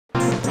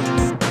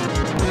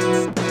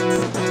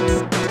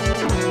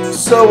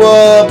So,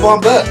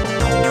 Bombette,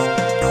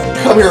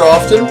 come here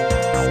often.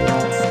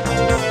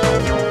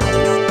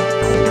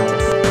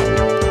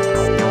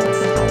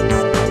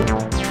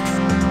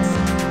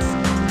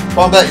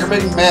 Bombette, you're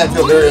making man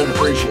feel very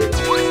unappreciated.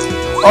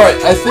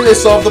 Alright, I think I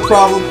solved the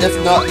problem. If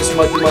not, this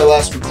might be my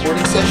last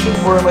recording session,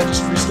 or I might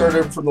just restart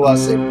it from the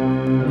last save.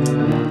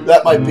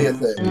 That might be a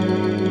thing.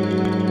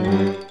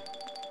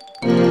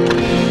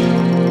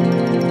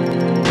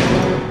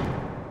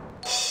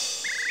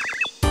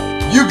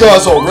 You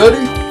guys all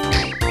ready?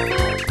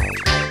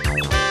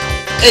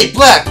 Hey,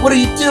 Black, what are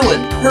you doing?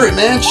 Hurry,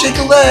 man, shake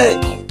a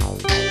leg!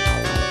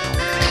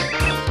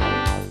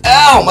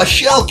 Ow, my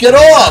shell, get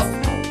off!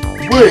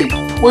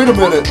 Wait a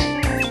minute.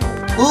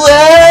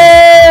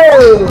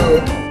 Whoa!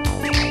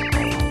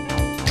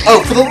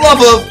 Oh, for the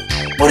love of...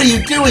 What are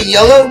you doing,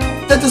 Yellow?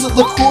 That doesn't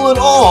look cool at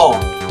all.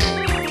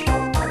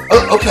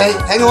 Oh, okay,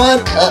 hang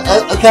on.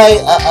 Okay,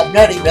 I'm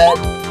ready, man.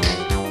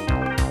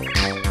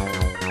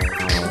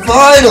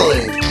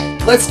 Finally!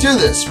 Let's do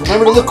this.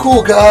 Remember to look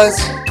cool, guys.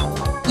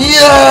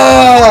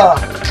 Yeah!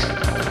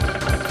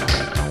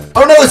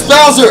 Oh no, it's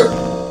Bowser!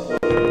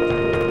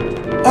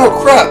 Oh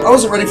crap, I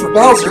wasn't ready for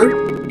Bowser.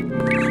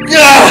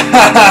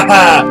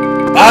 Yeah!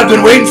 I've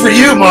been waiting for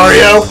you,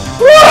 Mario!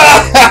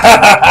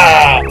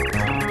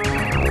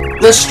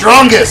 The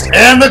strongest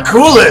and the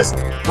coolest!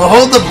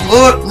 Behold the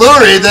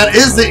glory that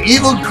is the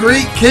evil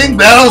Greek King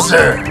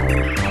Bowser!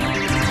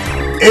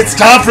 It's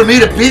time for me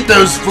to beat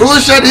those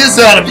foolish ideas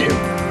out of you!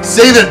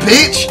 Saving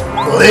Peach?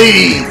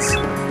 Please!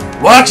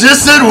 Watch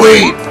this and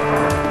weep!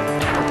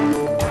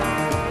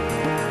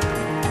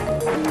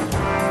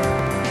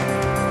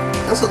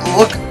 Doesn't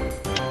look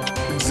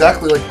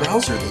exactly like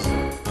Bowser,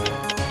 though.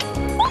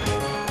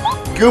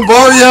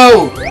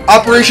 Goombario!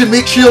 Operation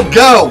Meat Shield,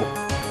 go!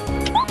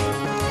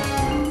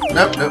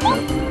 Nope.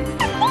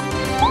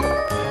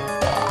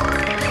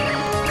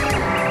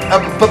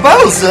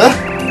 Bowser?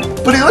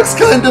 But he looks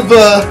kind of,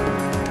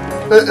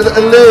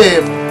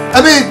 lame.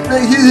 I mean,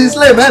 he's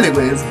lame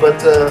anyways,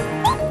 but,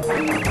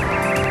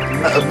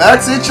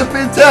 Max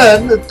HP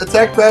 10,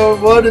 attack power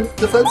 1, and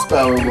defense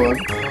power 1.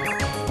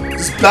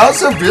 Does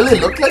Bowser really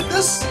look like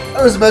this?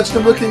 I was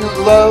imagining him looking a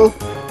lot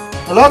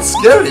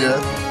scarier.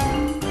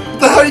 What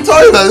the hell are you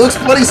talking about? He looks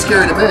bloody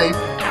scary to me.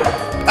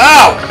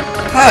 Ow!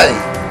 Hey,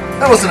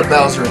 that wasn't a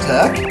Bowser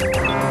attack.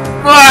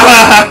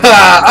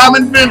 I'm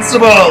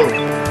invincible!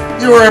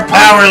 You were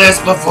powerless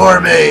before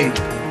me!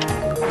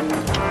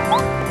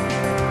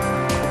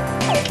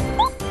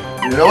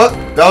 You know what?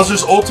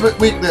 Bowser's ultimate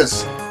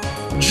weakness.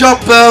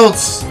 Jump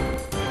bounce!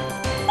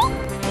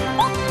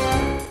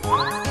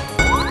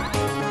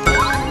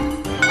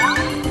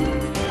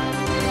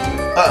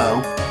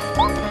 Uh-oh.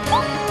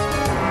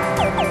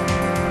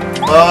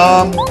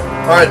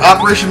 Alright,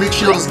 Operation Meat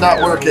Shield is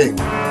not working.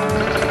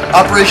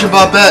 Operation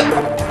Bombette.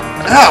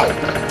 Ow!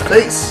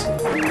 Face.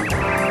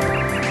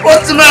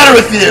 What's the matter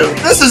with you?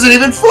 This isn't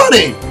even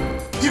funny!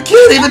 You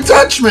can't even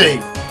touch me!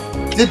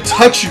 I did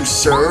touch you,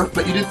 sir,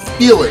 but you didn't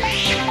feel it.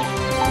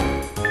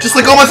 Just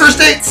like all my first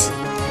dates!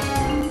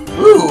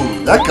 Ooh,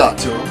 that got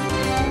to him.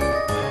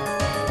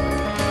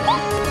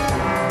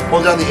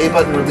 Hold down the A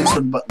button and release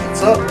when the button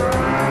gets up.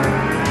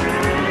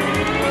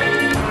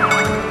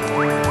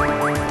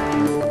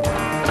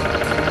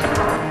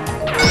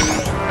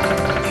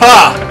 Ha!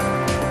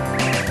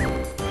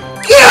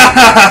 Yeah!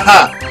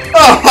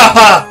 Oh, ha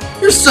ha!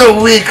 You're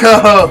so weak,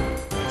 ho!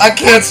 I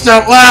can't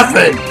stop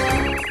laughing!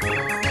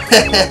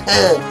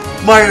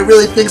 Mario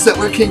really thinks that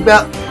we're King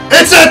Bow.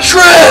 It's a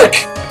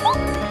trick!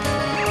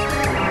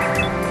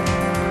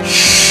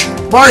 Shh!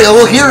 Mario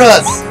will hear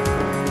us!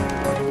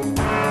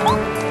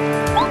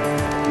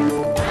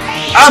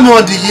 I'm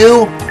on to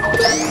you!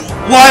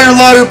 Liar,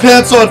 lighter,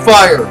 pants on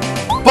fire!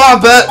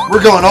 Bombette,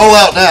 we're going all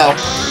out now.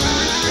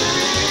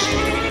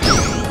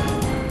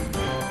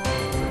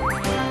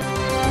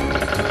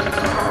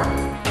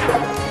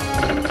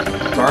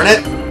 Darn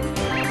it.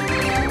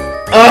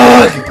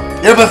 Ugh!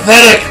 You're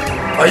pathetic!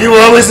 Are you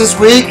always this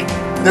weak?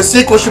 The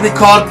sequel should be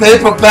called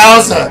Paper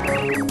Bowser.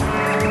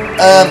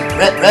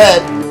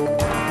 Red.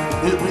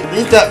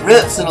 We've got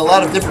rips in a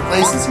lot of different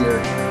places here.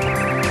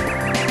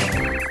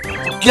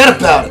 Forget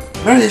about it!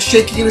 Mario's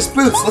shaking in his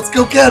boots. Let's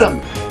go get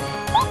him!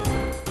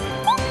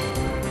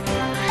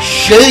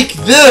 Shake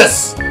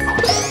this!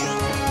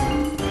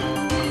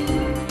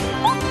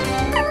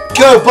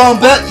 Go,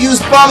 Bombette! Use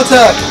Bomb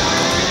Attack!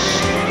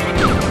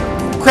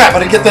 Crap, I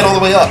didn't get that all the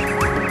way up.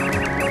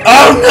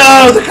 Oh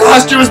no! The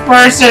costume is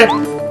bursting!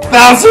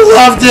 Bowser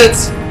loved it!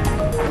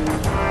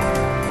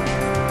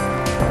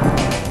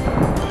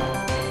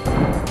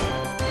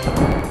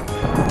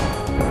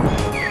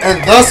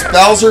 And thus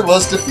Bowser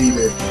was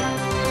defeated.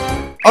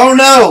 Oh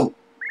no!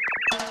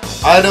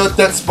 I know what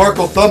that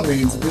sparkle thumb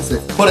means. It means they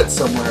put it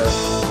somewhere.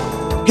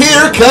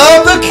 Here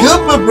come the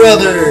Koopa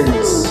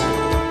Brothers!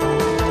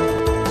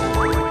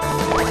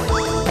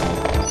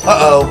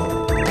 Uh-oh.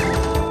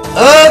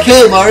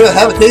 Okay, Mario,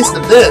 have a taste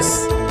of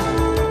this.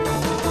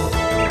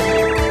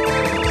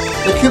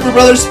 The Koopa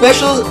Brothers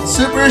special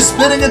super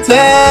spinning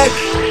attack!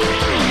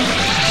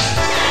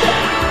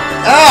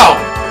 Ow!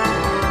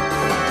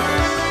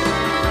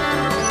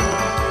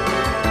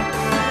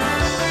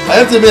 I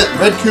have to admit,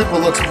 Red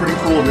Koopa looks pretty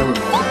cool doing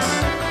this.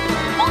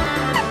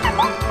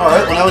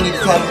 Alright, well now we need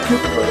to tackle the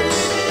Koopa Brothers.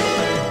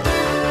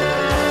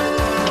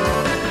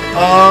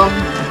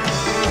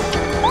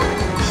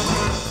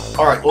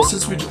 Alright, well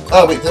since we...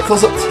 Oh wait, that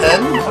fills up 10?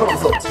 I don't want to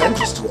fill up 10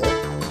 just yet.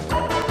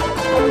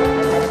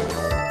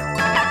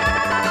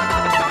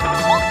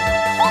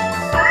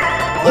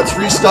 Let's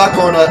restock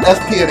on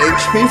FP and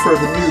HP for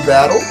the new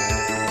battle.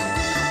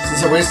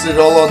 Since I wasted it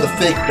all on the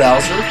fake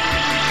Bowser.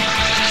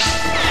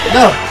 But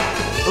no!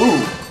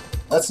 Ooh,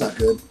 that's not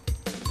good.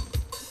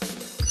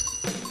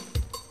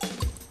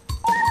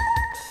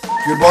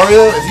 Good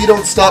Mario, if you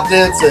don't stop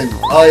dancing,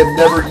 I am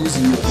never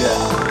using you again.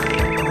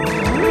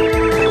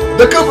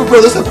 The Koopa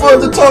Brothers have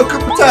formed the tall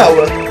Koopa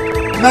Tower.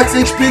 Max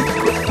HP,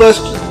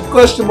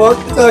 question mark,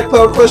 attack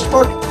power, question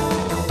mark,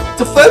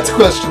 defense,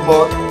 question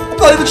mark. I'm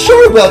not even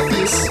sure about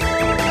this.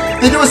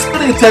 They do a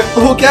spinning attack with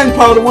the whole gang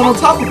piled one on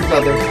top of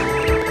another.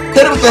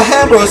 Hit it with a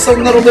hammer or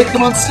something that'll make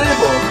them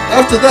unstable.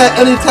 After that,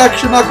 any attack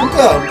should knock them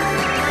down.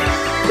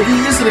 If you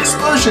use an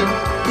explosion,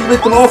 you can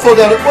make them all fall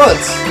down at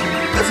once.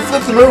 If you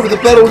flip them over, the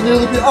battle will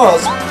nearly be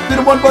ours. Beat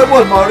them one by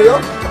one,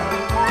 Mario.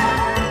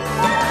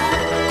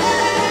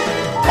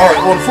 Alright,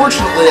 well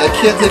unfortunately I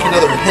can't take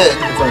another hit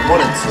if I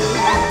wanted to.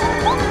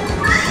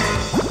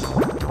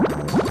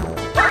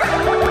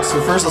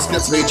 So first let's get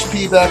some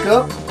HP back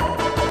up.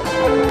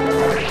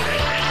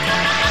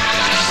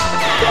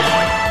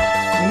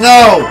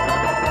 No!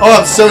 Oh,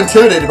 I'm so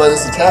intimidated by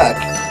this attack.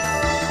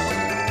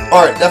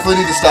 Alright,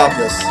 definitely need to stop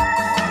this.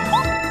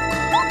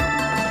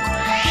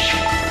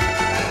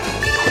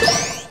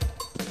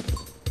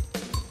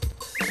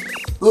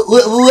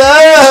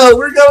 Whoa!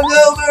 We're going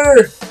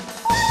over!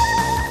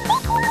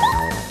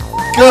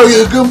 Go,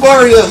 you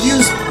Goombario!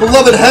 Use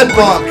beloved head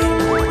bonk!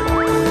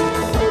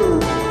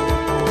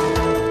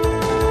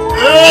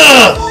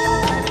 Ugh!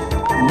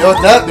 You know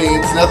what that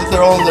means, now that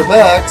they're all on their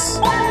backs.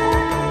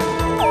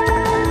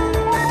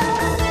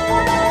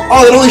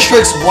 Oh, it only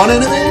strikes one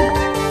enemy?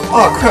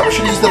 Oh crap, I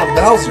should use that on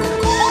Bowser.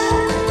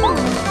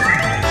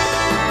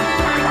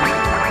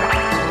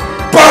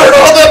 Burn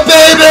all the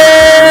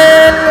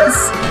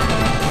babies!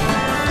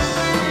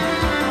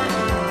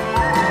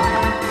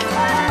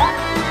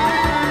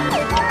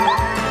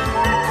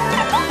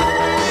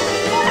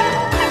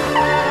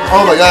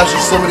 Oh my gosh,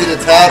 there's so many to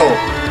tattle.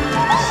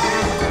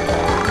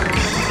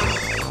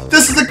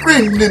 This is the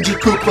green Ninja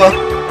Koopa.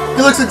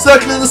 He looks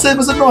exactly the same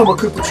as a normal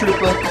Koopa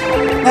Troopa.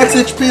 Max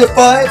HP of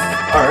 5?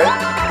 Alright.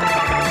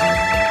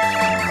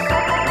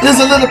 He has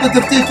a little bit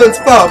of defense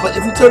power, but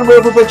if you turn him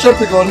over by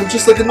jumping on him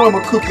just like a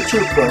normal Koopa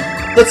Troopa.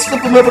 Let's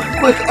flip him over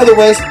quick,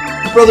 otherwise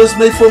the brothers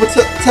may form a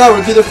tower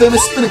and do their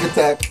famous spinning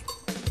attack.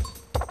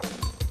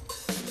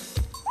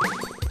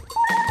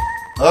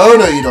 Oh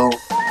no you don't.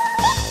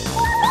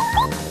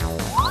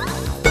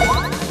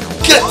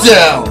 Get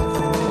down!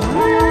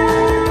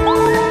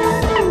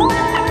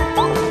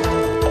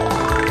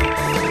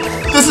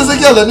 This is a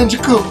yellow Ninja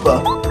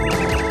Koopa.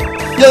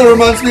 Yellow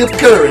reminds me of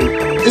curry.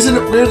 Isn't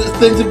it weird a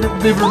thing to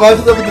be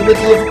reminded of in the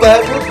middle of a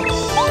battle?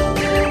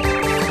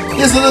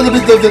 Here's a little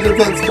bit of the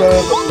defense,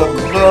 blah blah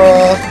blah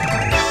blah.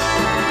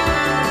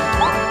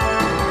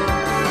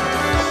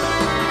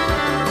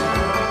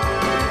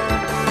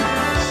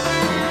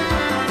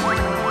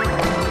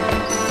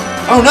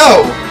 Oh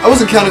no! I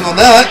wasn't counting on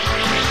that!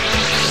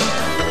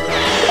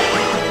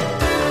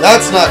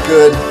 That's not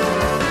good.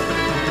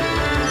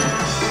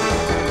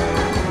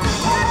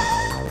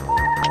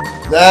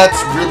 That's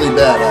really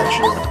bad,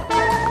 actually.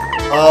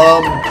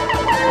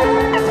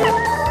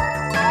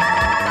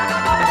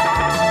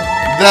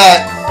 That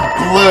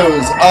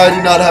blows. I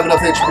do not have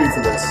enough HP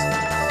for this.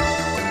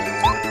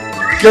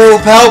 Go,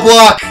 Power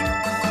Block!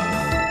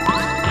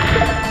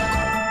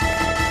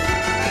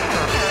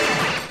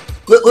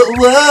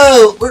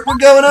 Whoa! We're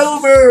going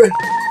over!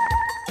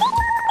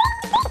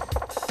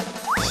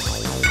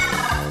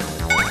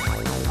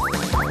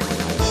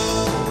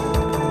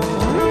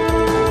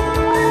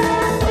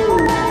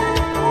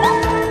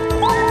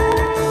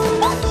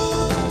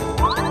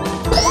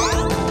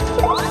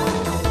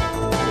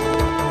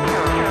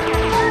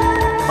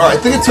 Alright, I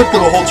think it took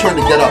them a whole turn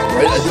to get up,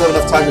 right? I do have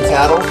enough time to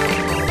tattle.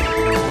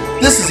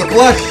 This is the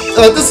black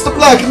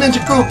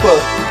Ninja Koopa!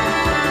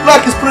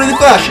 Black is pretty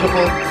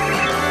fashionable.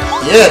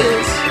 Yeah, it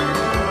is.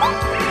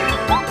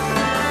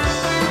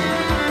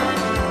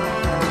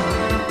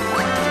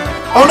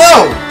 Oh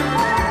no!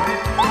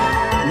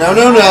 No,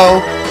 no,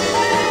 no.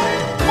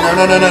 No,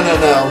 no, no, no, no,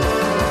 no.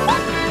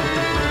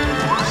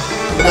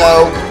 No,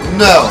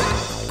 no.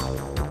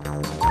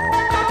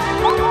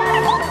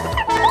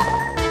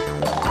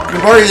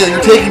 Mario, you're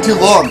taking too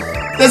long.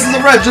 This is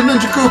a Reggie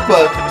Ninja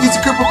Koopa. He's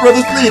the Koopa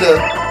Brothers leader.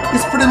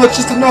 He's pretty much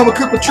just a normal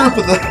Koopa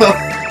Troopa, though.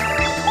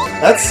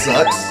 That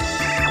sucks.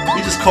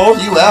 He just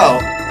called you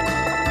out.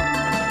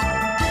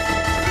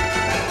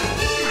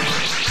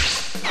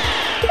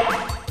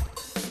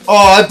 Oh,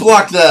 I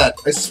blocked that.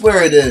 I swear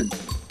I did.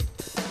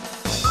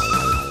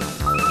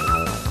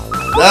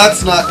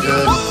 That's not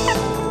good.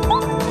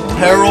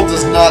 Peril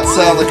does not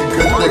sound like a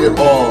good thing at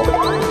all.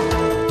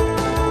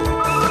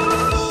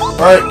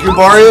 Alright,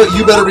 Goombario,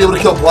 you better be able to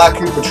kill Black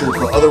Koopa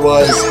Troopa,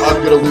 otherwise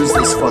I'm gonna lose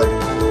this fight.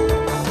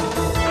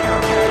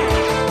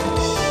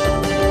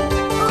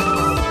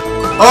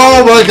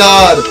 Oh my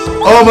god!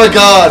 Oh my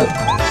god!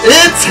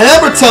 It's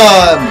hammer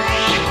time!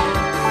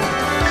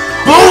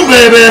 Boom,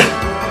 baby!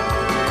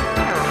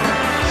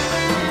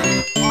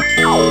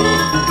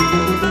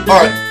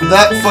 Alright,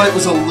 that fight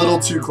was a little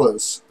too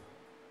close.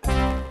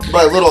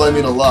 By little, I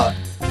mean a lot.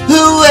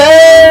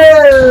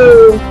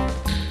 Whoa!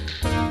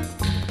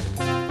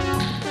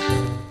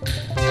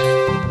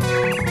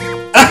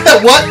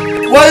 What?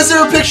 Why is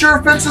there a picture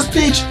of Princess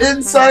Peach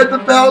inside the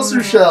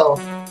Bowser shell?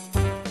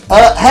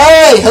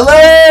 Hey!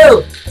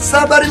 Hello!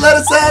 Somebody let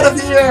us out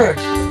of here!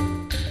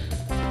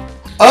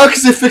 Oh,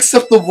 because they fixed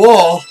up the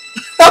wall.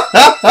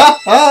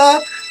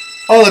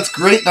 Oh, that's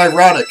great and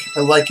ironic.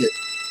 I like it.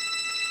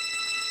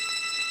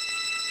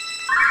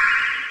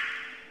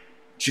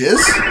 Jizz?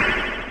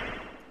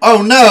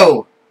 Oh,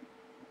 no!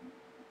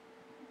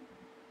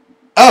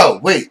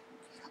 Oh, wait.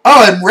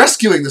 Oh, I'm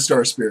rescuing the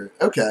Star Spirit.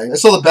 Okay. I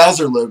saw the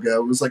Bowser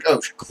logo. It was like, oh,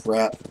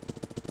 crap.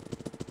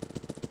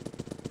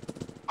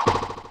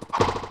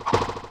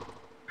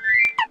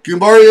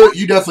 Goombario,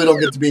 you definitely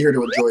don't get to be here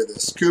to enjoy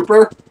this.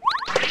 Cooper?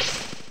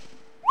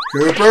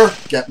 Cooper,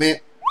 get me.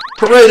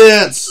 Parade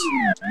dance!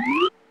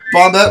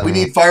 Bombette, we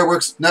need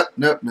fireworks. Nope,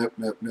 nope, nope,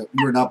 nope, nope.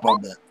 You are not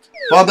Bombette.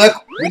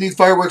 Bombette, we need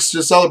fireworks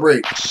to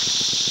celebrate.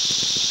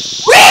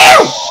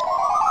 Woo!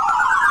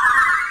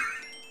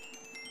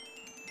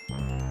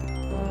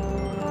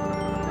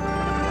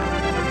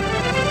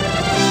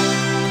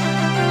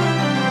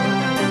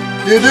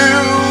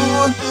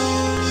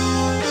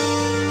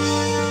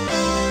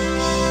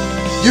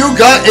 You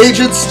got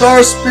Agent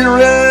Star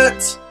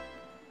Spirit!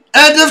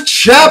 End of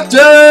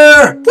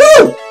chapter!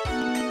 Woo!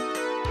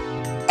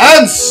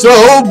 And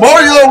so,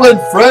 Mario and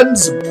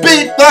friends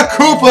beat the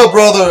Koopa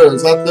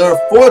Brothers at their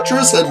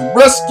fortress and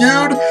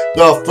rescued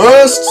the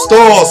first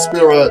Star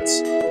Spirit.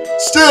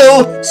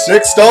 Still,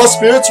 6 Star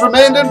Spirits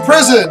remained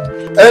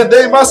imprisoned, and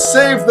they must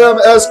save them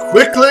as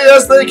quickly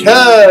as they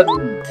can.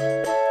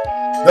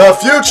 The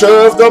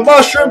future of the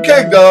Mushroom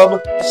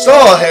Kingdom,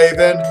 Star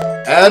Haven,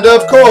 and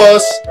of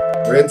course,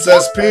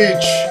 Princess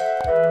Peach,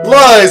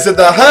 lies in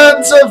the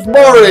hands of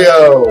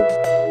Mario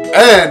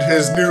and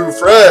his new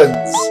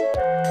friends.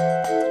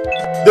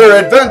 Their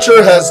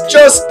adventure has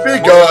just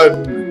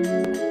begun.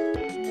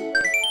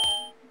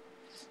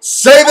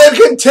 Save and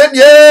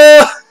continue!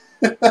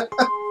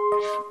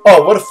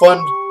 Oh, what a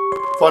fun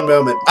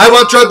moment. I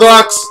want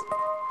dreadlocks!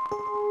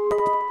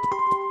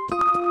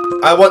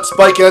 I want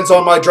spike ends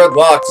on my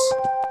dreadlocks.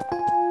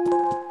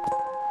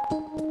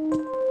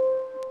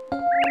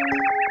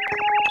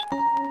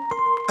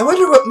 I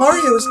wonder what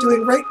Mario is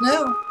doing right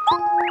now.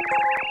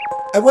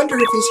 I wonder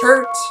if he's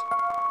hurt.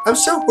 I'm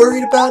so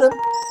worried about him.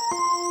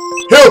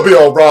 He'll be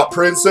alright,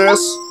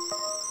 Princess.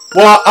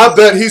 Why, I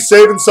bet he's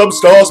saving some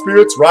Star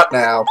Spirits right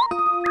now.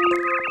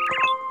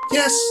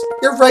 Yes,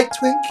 you're right,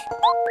 Twink.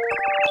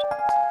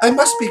 I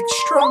must be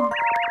strong.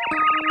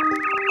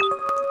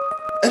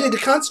 I need to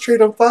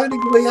concentrate on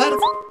finding a way out of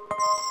it.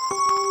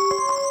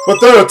 But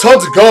there are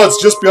tons of guards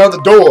just beyond the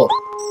door.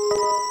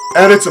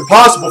 And it's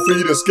impossible for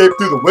you to escape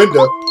through the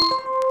window.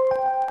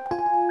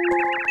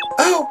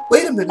 Oh,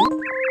 wait a minute.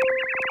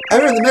 I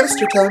heard the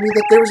minister telling me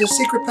that there was a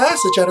secret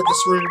passage out of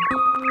this room.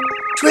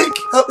 Twink,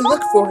 help me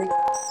look for it.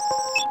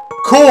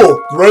 Cool,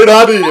 great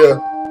idea.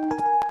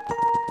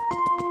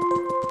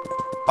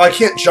 Oh, I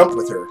can't jump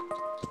with her.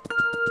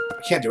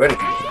 I can't do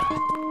anything with her.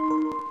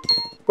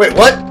 Wait,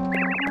 what?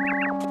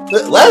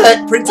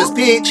 What? Princess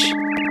Peach?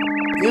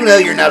 You know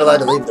you're not allowed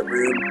to leave the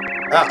room.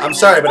 I'm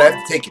sorry, but I have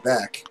to take you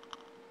back.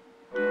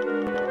 I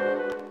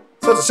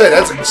was about to say,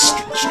 that's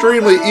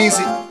extremely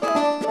easy.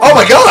 Oh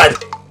my god!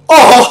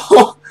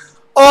 Oh!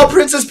 Oh,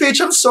 Princess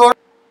Peach, I'm sorry.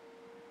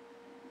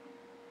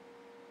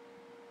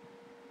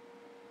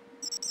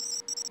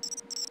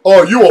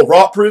 Oh, you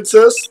alright,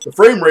 Princess? The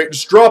frame rate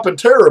is dropping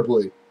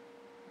terribly.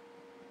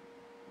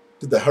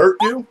 Did that hurt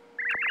you?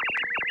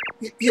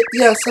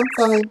 Yes, I'm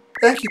fine.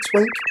 Thank you,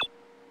 Twink.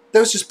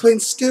 That was just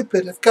plain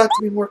stupid. I've got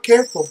to be more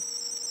careful.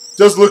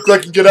 Does look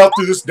like you can get out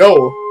through this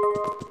door.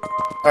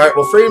 Alright,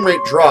 well, frame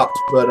rate dropped,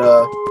 but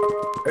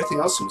everything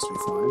else seems to be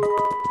fine.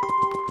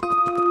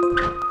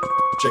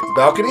 Check the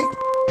balcony.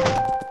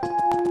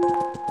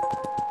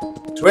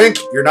 Twink,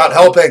 you're not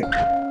helping.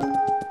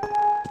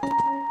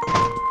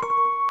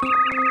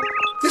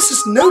 This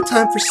is no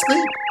time for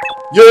sleep.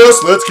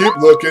 Yes, let's keep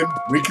looking.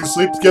 We can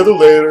sleep together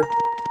later.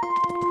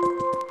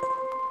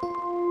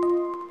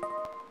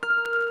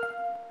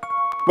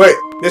 Wait,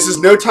 this is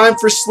no time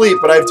for sleep,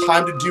 but I have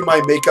time to do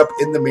my makeup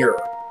in the mirror.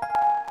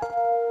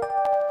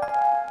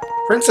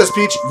 Princess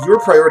Peach, your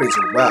priorities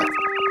are whack.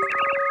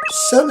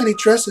 So many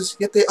dresses,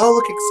 yet they all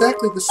look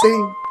exactly the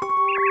same.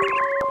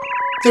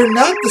 They're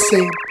not the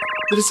same.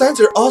 The designs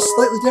are all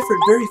slightly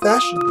different, very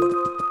fashionable.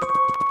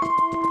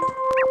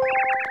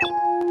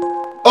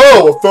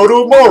 Oh, a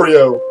photo of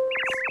Mario!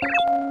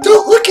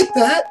 Don't look at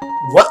that!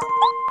 What?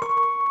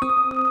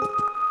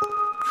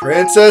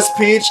 Princess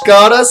Peach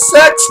got a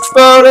sext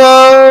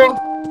photo!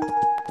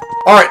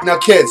 Alright, now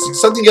kids,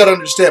 something you gotta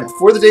understand.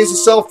 Before the days of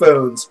cell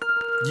phones,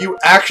 you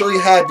actually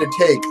had to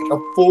take a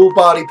full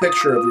body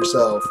picture of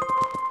yourself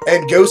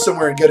and go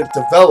somewhere and get it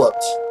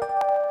developed.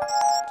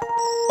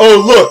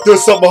 Oh look,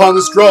 there's something behind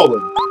this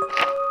drawing.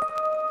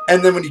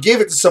 And then when you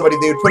gave it to somebody,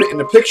 they would put it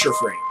in a picture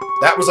frame.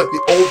 That was like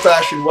the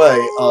old-fashioned way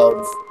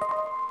of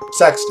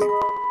sexting.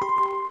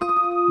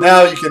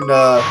 Now you can,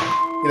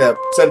 you know,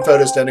 send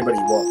photos to anybody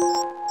you want.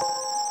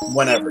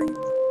 Whenever you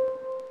want.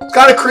 It's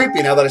kind of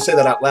creepy now that I say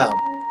that out loud.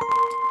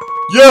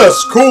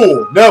 Yes,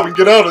 cool. Now we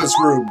can get out of this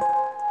room.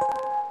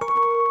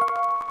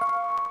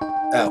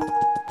 Oh.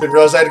 Didn't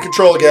realize I had to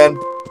control again.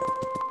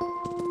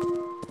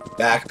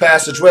 Back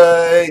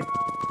passageway.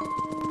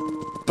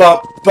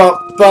 Bump,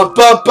 bump, bump,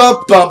 bump,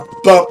 bump, bump,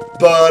 bump,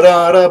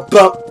 ba-da-da,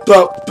 bump,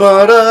 bump,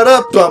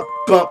 ba-da-da, bump,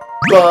 bump,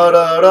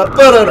 ba-da-da,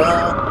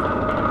 ba-da-da.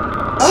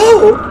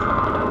 Oh!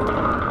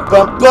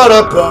 Bump,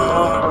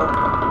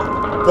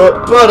 ba-da-bum.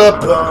 Bump,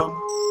 ba-da-bum.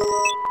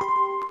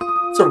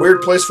 It's a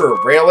weird place for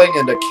a railing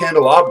and a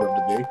candelabrum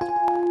to be.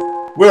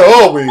 Where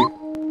are we?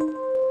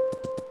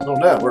 I don't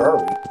know. Where are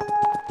we?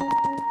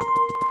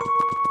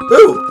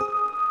 Ooh!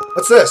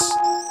 What's this?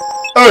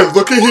 Hey,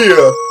 looky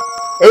here.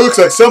 It looks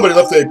like somebody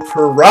left a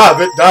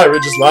private diary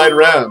just lying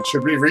around.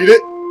 Should we read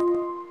it?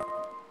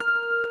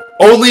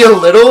 Only a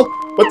little?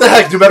 What the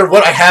heck? No matter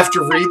what, I have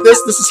to read this?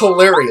 This is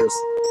hilarious.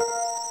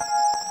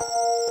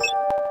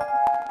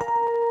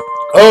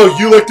 Oh,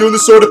 you like doing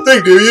this sort of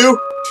thing, do you?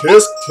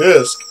 Tisk,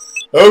 tisk.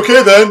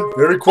 Okay then,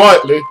 very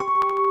quietly.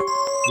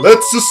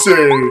 Let's just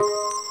see.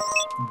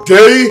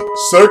 Day,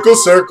 circle,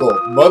 circle.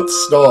 Month,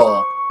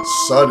 star.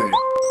 Sunny.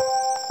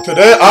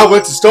 Today I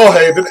went to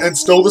Starhaven and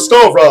stole the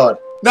star rod.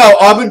 Now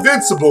I'm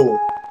invincible.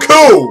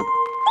 Cool!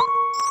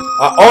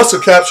 I also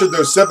captured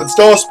those 7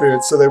 star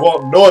spirits so they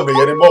won't annoy me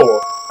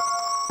anymore.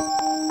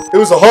 It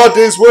was a hard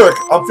day's work.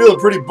 I'm feeling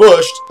pretty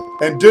bushed,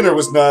 and dinner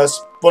was nice,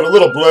 but a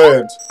little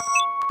bland.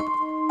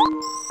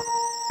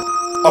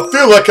 I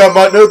feel like I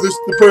might know the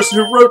person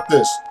who wrote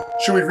this.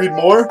 Should we read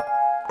more?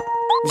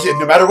 Yeah,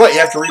 no matter what, you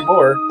have to read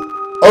more.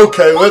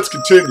 Okay, let's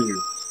continue.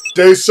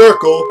 Day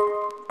circle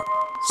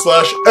 /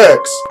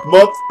 X,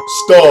 month,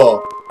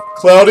 star.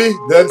 Cloudy,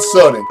 then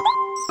sunny.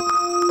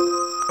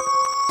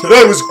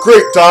 Today was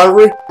great,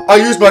 diary. I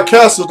used my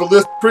castle to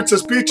lift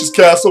Princess Peach's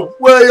castle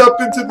way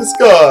up into the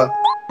sky.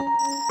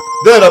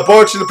 Then I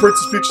barged into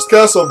Princess Peach's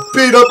castle and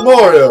beat up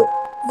Mario.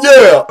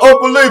 Yeah,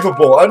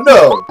 unbelievable, I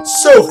know.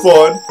 So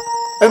fun.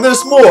 And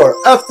there's more.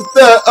 After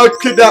that, I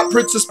kidnapped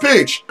Princess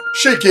Peach.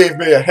 She gave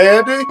me a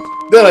handy.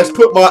 Then I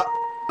put my...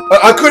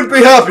 I couldn't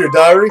be happier,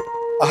 diary.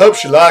 I hope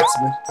she likes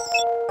me.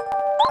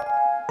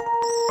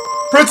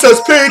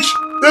 Princess Peach,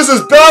 this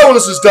is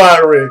Boundless's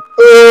diary.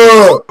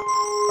 Ugh.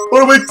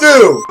 What do we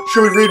do?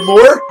 Should we read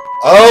more?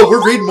 Oh,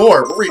 we're reading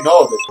more. We're reading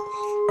all of it.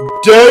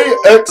 Day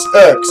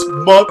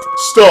XX, month,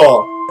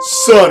 star,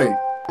 sunny.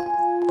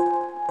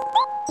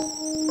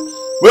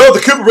 Well,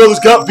 the Cooper brothers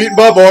got beaten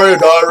by Mario,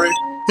 diary.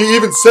 He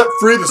even set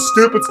free the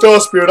stupid star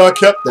spirit I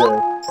kept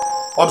there.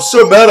 I'm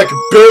so mad I can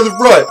barely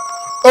write.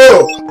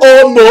 Oh,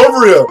 I'm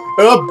Mario,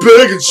 and I'm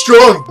big and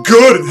strong,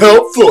 good and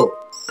helpful.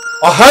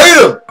 I hate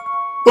him,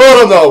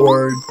 but I'm not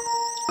worried.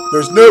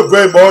 There's no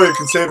way Mario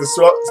can save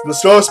the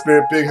star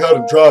spirit being held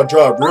in dry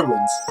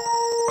ruins.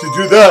 To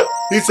do that,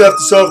 he'd have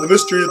to solve the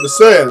mystery of the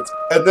sands,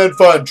 and then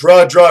find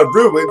dry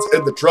ruins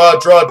in the dry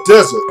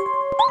desert.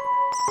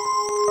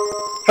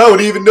 How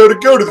would he even know to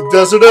go to the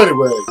desert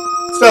anyway?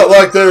 It's not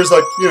like there's,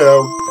 like, you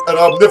know, an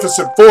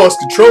omnipotent force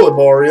controlling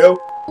Mario,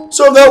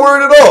 so I'm not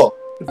worried at all.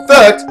 In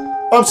fact,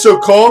 I'm so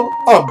calm,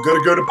 I'm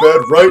gonna go to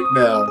bed right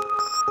now.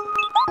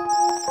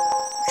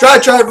 Dry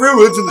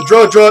ruins in the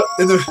dry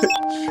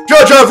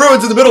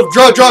ruins in the middle of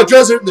dry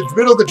desert in the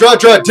middle of the dry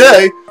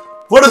day.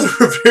 One of the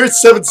revered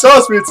 7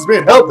 star spirits is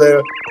being held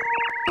there.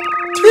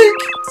 Twink,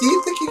 do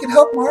you think you can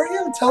help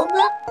Mario and tell him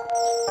that?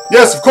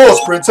 Yes, of course,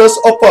 Princess.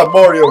 I'll find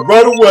Mario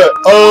right away.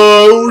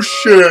 Oh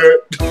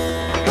shit.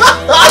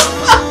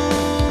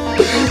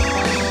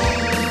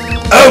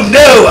 Oh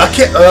no! I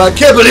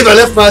can't believe I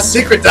left my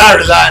secret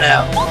diary lying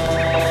out.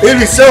 It'd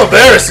be so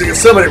embarrassing if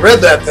somebody read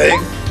that thing.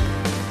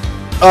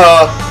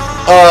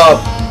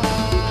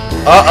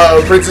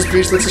 Princess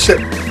Peach looks a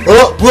shit.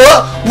 What?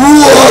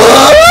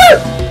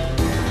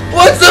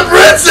 What's the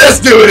princess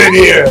doing in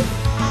here?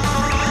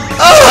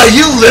 Ah,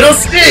 you little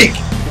sneak!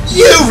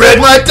 You read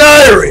my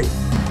diary!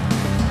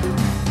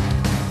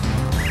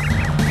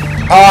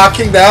 Ah,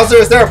 King Bowser,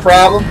 is there a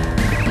problem?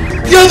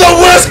 You're the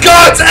worst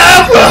gods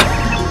ever!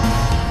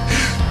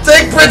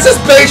 Take Princess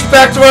Peach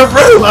back to her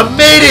room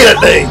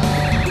immediately!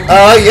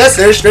 Yes,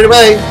 sir, straight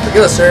away.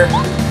 Forgive us, sir.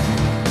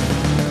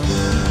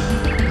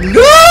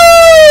 No!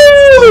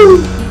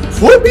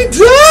 Put me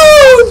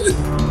down!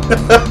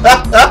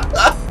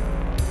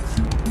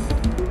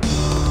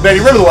 Man,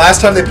 you remember the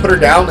last time they put her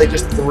down, they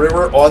just threw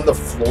her on the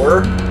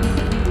floor?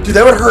 Dude,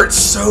 that would hurt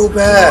so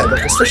bad.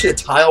 Like, especially a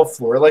tile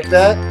floor like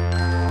that.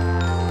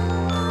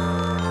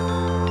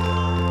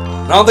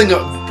 I don't think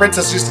the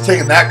princess used to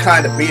taking that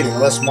kind of beating,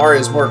 unless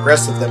Mario's more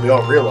aggressive than we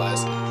all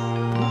realize.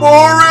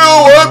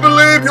 Mario, I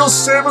believe you'll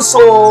save us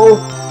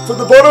all. From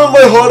the bottom of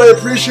my heart, I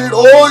appreciate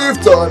all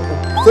you've done.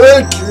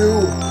 Thank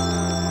you.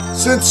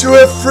 Since you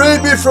have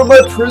freed me from my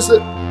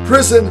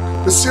prison,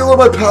 the seal of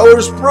my power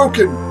is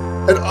broken,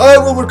 and I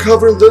will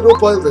recover little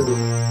by little.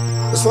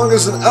 As long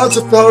as an ounce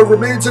of power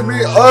remains in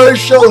me, I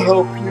shall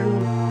help you.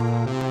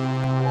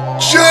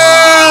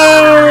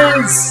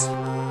 Cheers!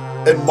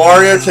 And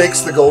Mario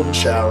takes the golden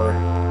shower.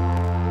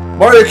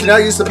 Mario can now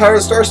use the power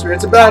of Star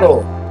Spirits in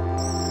battle.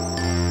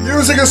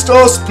 Using a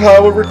star's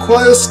power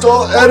requires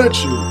star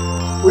energy.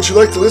 Would you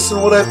like to listen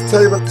to what I have to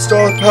tell you about the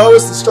star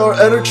powers, the star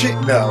energy?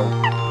 No.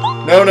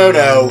 No, no,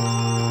 no.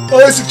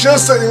 I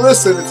suggest that you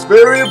listen. It's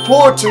very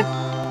important.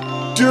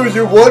 Do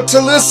you want to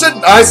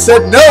listen? I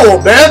said no,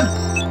 old man.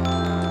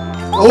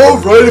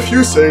 Alright, if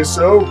you say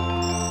so.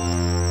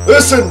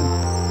 Listen,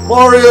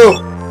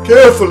 Mario,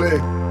 carefully.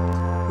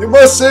 You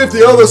must save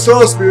the other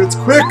star spirits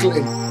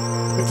quickly.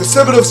 If the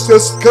 7 of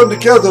us come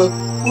together,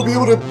 we'll be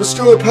able to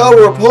bestow a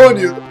power upon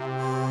you.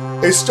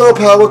 A star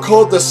power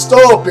called the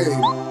Star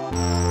Beam.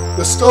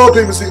 The Star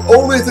Beam is the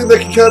only thing that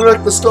can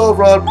counteract the Star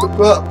Rod the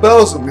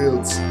Bowser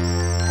wields.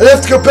 I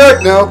have to go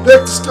back now,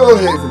 back to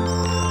Starhaven.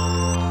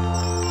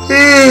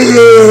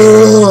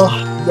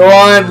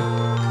 Yawn.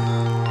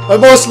 I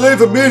must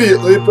leave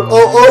immediately, but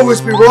I'll always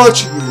be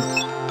watching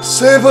you.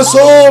 Save us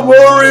all,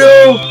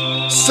 Mario!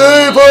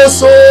 Save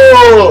us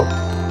all!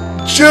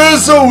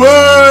 Jizz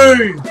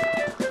away!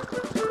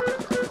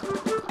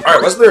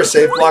 Alright, wasn't there a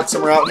save block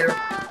somewhere out here?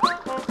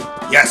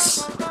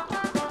 Yes!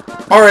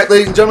 Alright,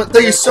 ladies and gentlemen,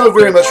 thank you so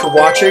very much for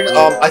watching.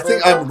 I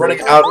think I'm running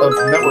out of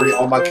memory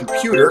on my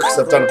computer because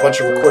I've done a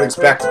bunch of recordings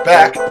back to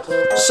back.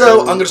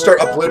 So, I'm going to start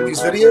uploading these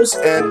videos,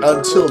 and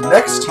until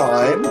next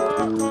time,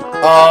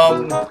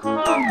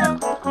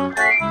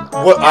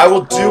 what I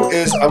will do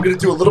is I'm going to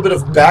do a little bit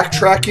of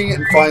backtracking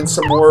and find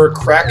some more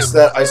cracks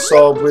that I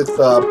saw with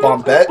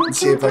Bombette and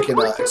see if I can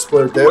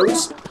explode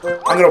those.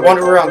 I'm going to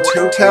wander around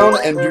Toad Town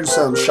and do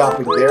some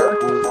shopping there,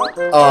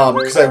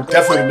 because I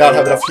definitely do not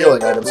have enough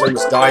healing items. I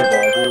just died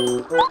there.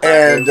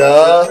 And,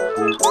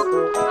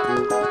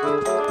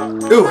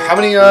 ooh, how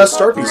many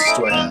star pieces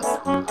do I have?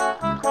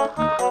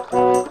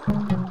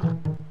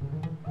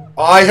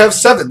 I have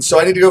 7, so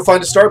I need to go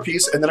find a star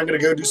piece, and then I'm going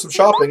to go do some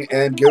shopping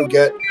and go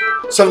get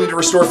something to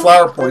restore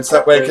flower points.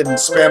 That way I can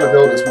spam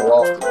abilities more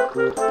often.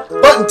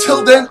 But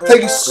until then,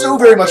 thank you so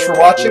very much for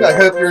watching. I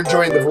hope you're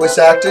enjoying the voice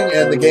acting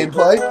and the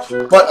gameplay.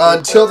 But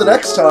until the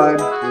next time,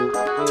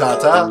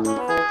 ta-ta.